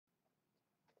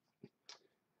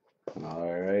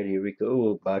Alright, here we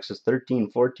go. Boxes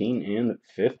 13, 14, and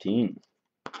 15.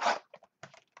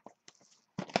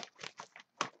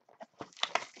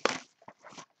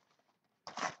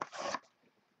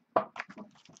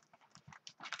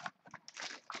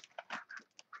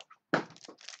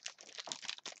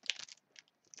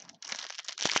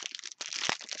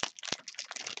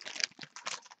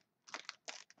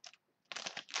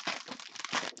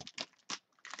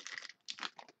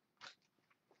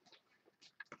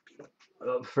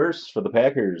 Up first for the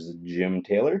Packers, Jim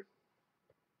Taylor.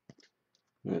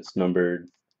 That's numbered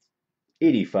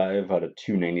 85 out of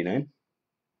 299.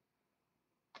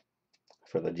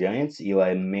 For the Giants,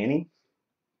 Eli Manning.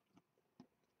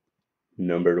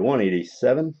 Numbered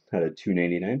 187 out of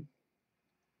 299.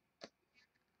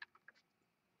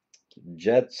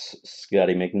 Jets,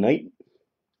 Scotty McKnight.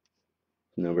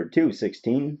 Numbered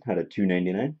 216 out of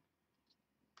 299.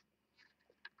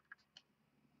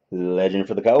 Legend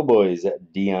for the Cowboys,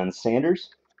 Deion Sanders.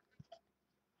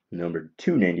 Numbered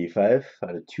 295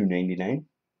 out of 299.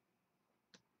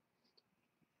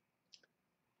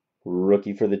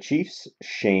 Rookie for the Chiefs,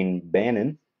 Shane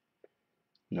Bannon.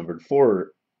 Numbered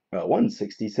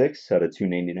 166 out of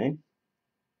 299.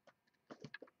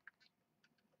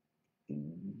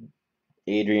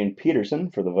 Adrian Peterson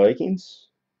for the Vikings.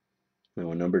 That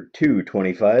one numbered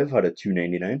 225 out of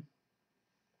 299.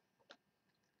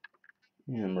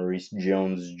 And Maurice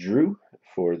Jones-Drew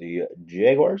for the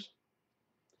Jaguars.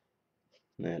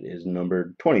 That is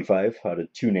numbered 25 out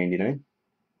of 299.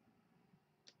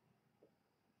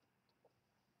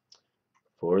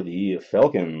 For the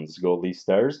Falcons, Gold Leaf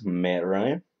Stars, Matt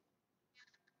Ryan.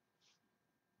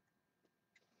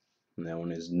 And that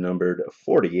one is numbered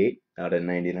 48 out of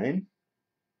 99.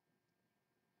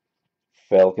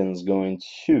 Falcons going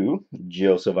to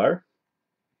Joe Savard.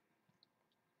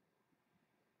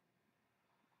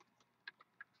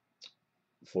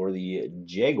 For the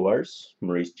Jaguars,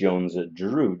 Maurice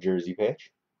Jones-Drew jersey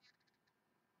patch.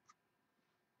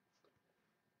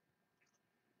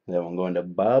 That one going to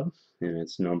Bob, and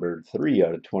it's numbered 3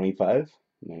 out of 25.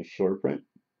 Nice short print.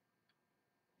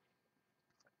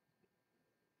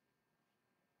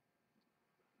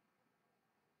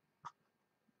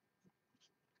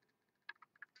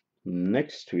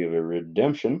 Next, we have a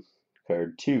redemption,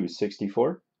 card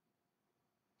 264.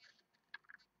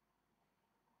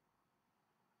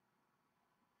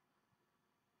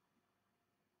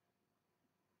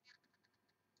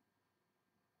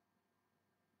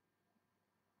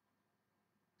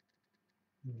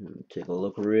 Take a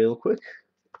look real quick.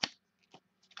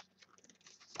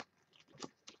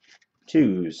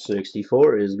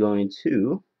 264 is going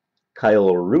to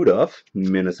Kyle Rudolph,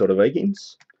 Minnesota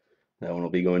Vikings. That one will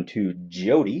be going to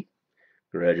Jody.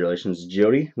 Congratulations,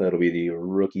 Jody. That'll be the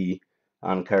rookie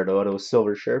on-card auto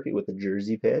silver Sharpie with the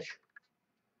jersey patch.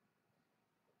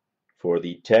 For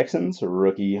the Texans,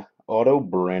 rookie auto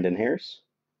Brandon Harris.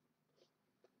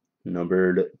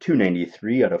 Numbered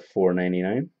 293 out of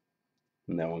 499.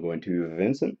 And that one going to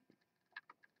Vincent.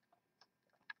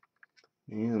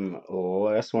 And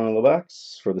last one of the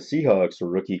box for the Seahawks,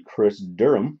 rookie Chris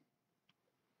Durham.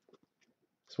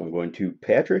 This one going to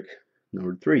Patrick,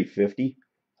 number 350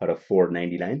 out of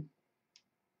 499.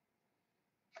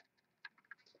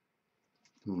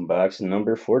 Box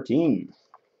number 14.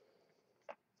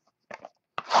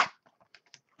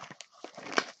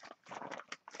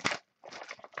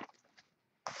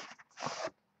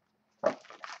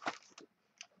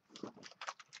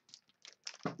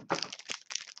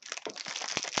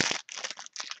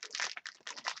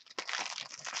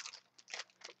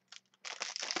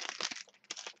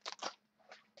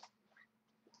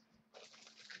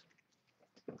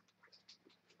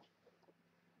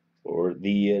 For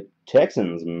the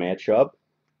Texans matchup,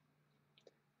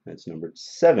 that's numbered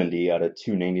 70 out of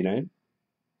 299.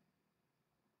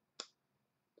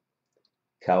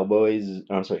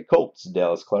 Colts,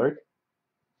 Dallas Clark.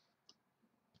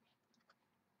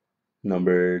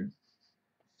 Numbered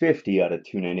 50 out of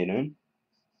 299.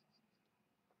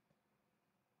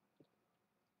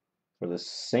 For the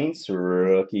Saints,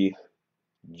 rookie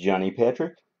Johnny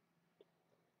Patrick.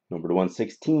 Numbered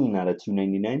 116 out of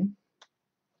 299.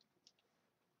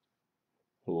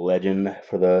 Legend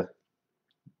for the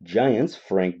Giants,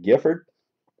 Frank Gifford.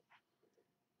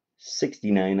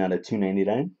 69 out of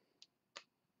 299.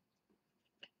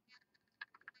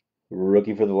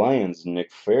 Rookie for the Lions,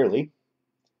 Nick Fairley.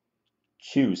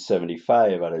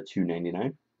 275 out of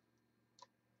 299.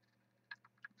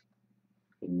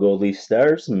 Gold Leaf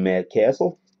Stars, Matt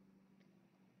Castle.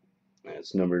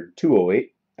 That's number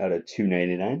 208 out of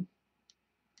 299.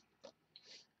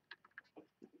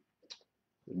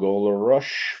 Goal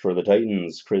rush for the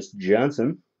Titans, Chris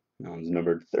Johnson. That one's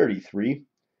numbered 33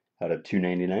 out of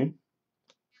 299.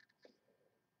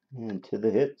 And to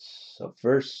the hits. Up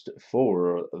first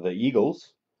for the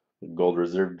Eagles, Gold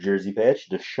Reserve jersey patch,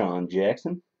 Deshaun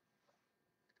Jackson.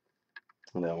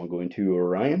 And that one going to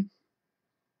Orion.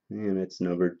 And it's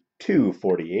numbered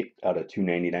 248 out of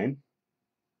 299.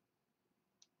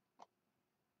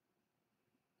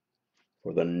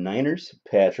 For the Niners,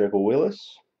 Patrick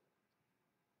Willis.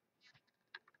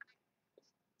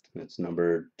 That's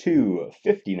number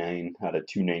 259 out of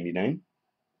 299.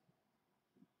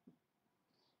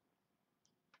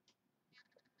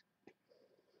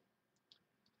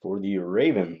 For the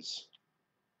Ravens,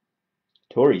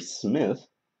 Torrey Smith,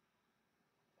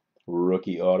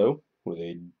 rookie auto with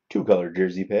a two-color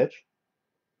jersey patch.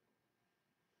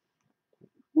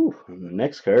 Ooh, and the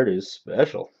next card is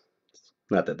special.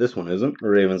 Not that this one isn't.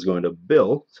 Ravens going to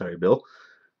Bill. Sorry, Bill.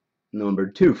 Number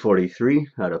 243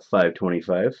 out of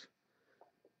 525.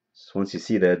 So once you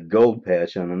see that gold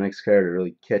patch on the next card, it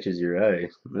really catches your eye.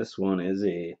 This one is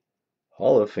a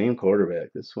Hall of Fame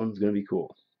quarterback. This one's going to be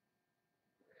cool.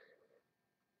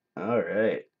 All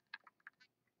right.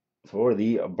 For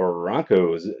the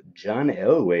Broncos, John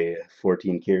Elway,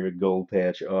 14K gold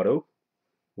patch auto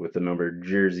with the number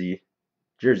jersey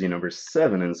number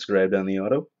 7 inscribed on the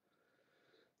auto.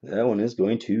 That one is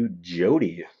going to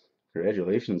Jody.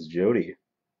 Congratulations, Jody.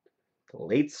 The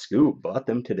late scoop, bought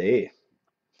them today.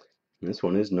 This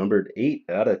one is numbered 8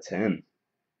 out of 10.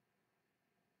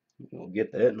 We'll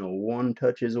get that in a one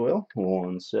touch as well.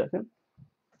 1 second.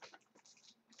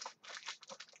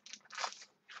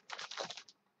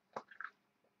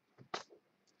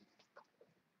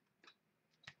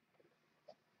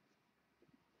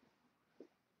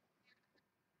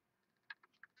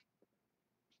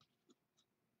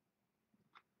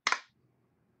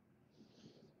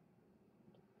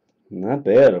 Not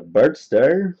bad. Bart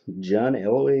Starr, John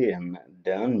Elway, and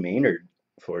Don Maynard.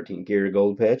 14K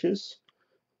gold patches.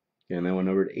 And that one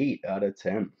numbered 8 out of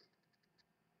 10.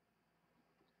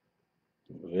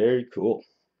 Very cool.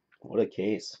 What a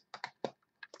case.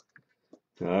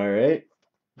 All right.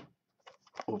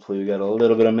 Hopefully we got a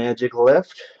little bit of magic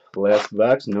left. Last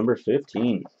box, number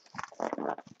 15.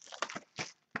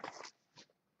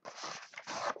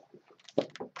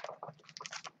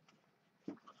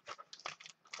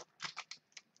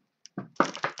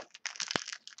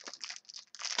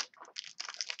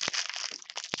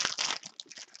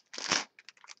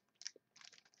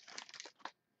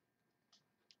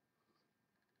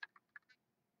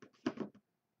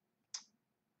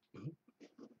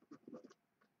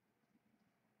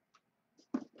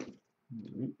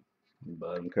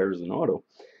 Bottom card is an auto.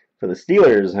 For the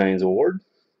Steelers, Heinz Award.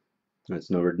 That's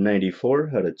numbered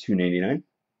 94 out of 299.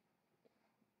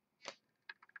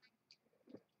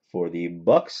 For the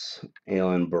Bucks,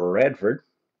 Alan Bradford.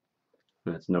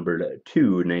 That's numbered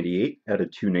 298 out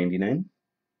of 299.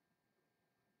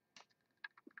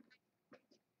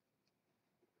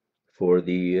 For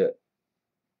the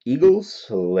Eagles,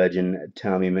 legend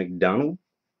Tommy McDonald.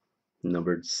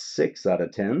 Numbered 6 out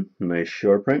of 10. Nice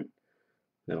short print.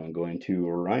 That one going to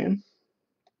Ryan.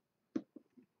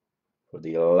 For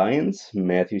the Lions,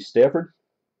 Matthew Stafford.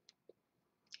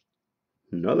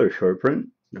 Another short print,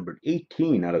 numbered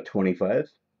 18 out of 25.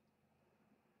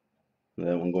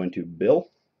 That one going to Bill.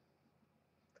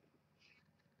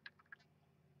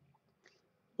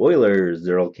 Oilers,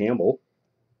 Earl Campbell.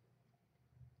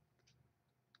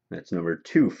 That's number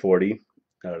 240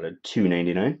 out of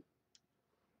 299.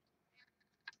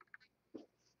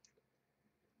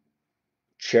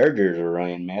 Chargers,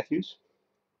 Ryan Matthews.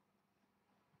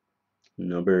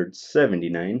 Numbered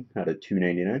 79 out of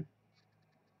 299.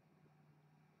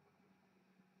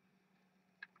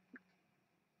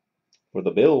 For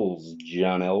the Bills,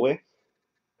 John Elway.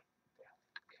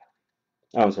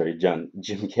 Oh, I'm sorry, Jim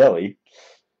Kelly.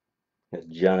 Has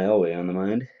John Elway on the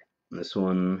mind. This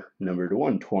one numbered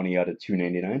 120 out of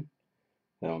 299.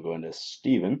 That one going to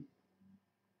Steven.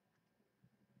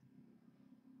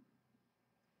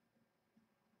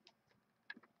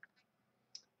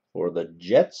 For the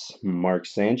Jets, Mark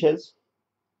Sanchez.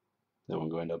 That one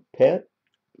going to Pat.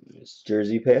 This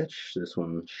jersey patch. This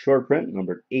one short print,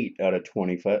 numbered 8 out of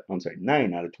 25. I'm sorry,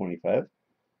 9 out of 25.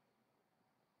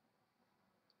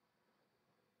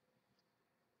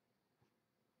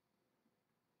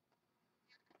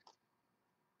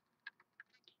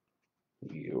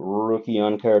 The rookie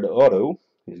on card auto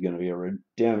is going to be a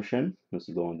redemption. This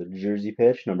is going to the jersey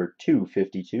patch, number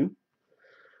 252.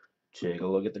 Take a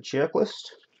look at the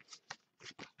checklist.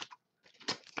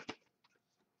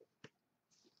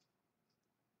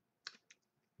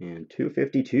 And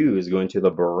 252 is going to the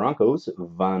Broncos,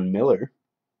 Von Miller.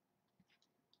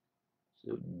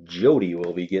 So Jody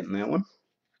will be getting that one.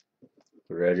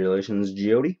 Congratulations,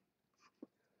 Jody.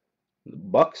 The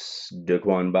Bucks,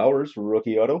 Daquan Bowers,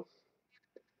 rookie auto.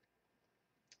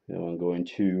 That one going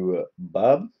to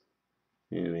Bob.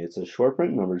 And it's a short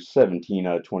print, number 17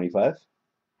 out of 25.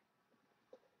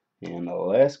 And the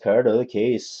last card of the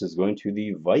case is going to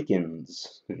the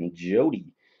Vikings, and Jody.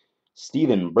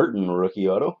 Steven Burton, rookie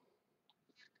auto.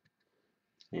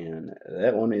 And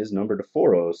that one is numbered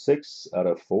 406 out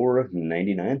of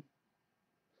 499.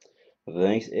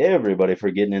 Thanks everybody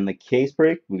for getting in the case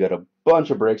break. We got a bunch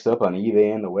of breaks up on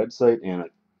eBay and the website, and a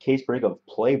case break of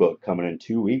Playbook coming in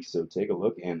 2 weeks. So take a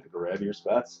look and grab your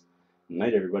spots.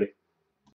 Night, everybody.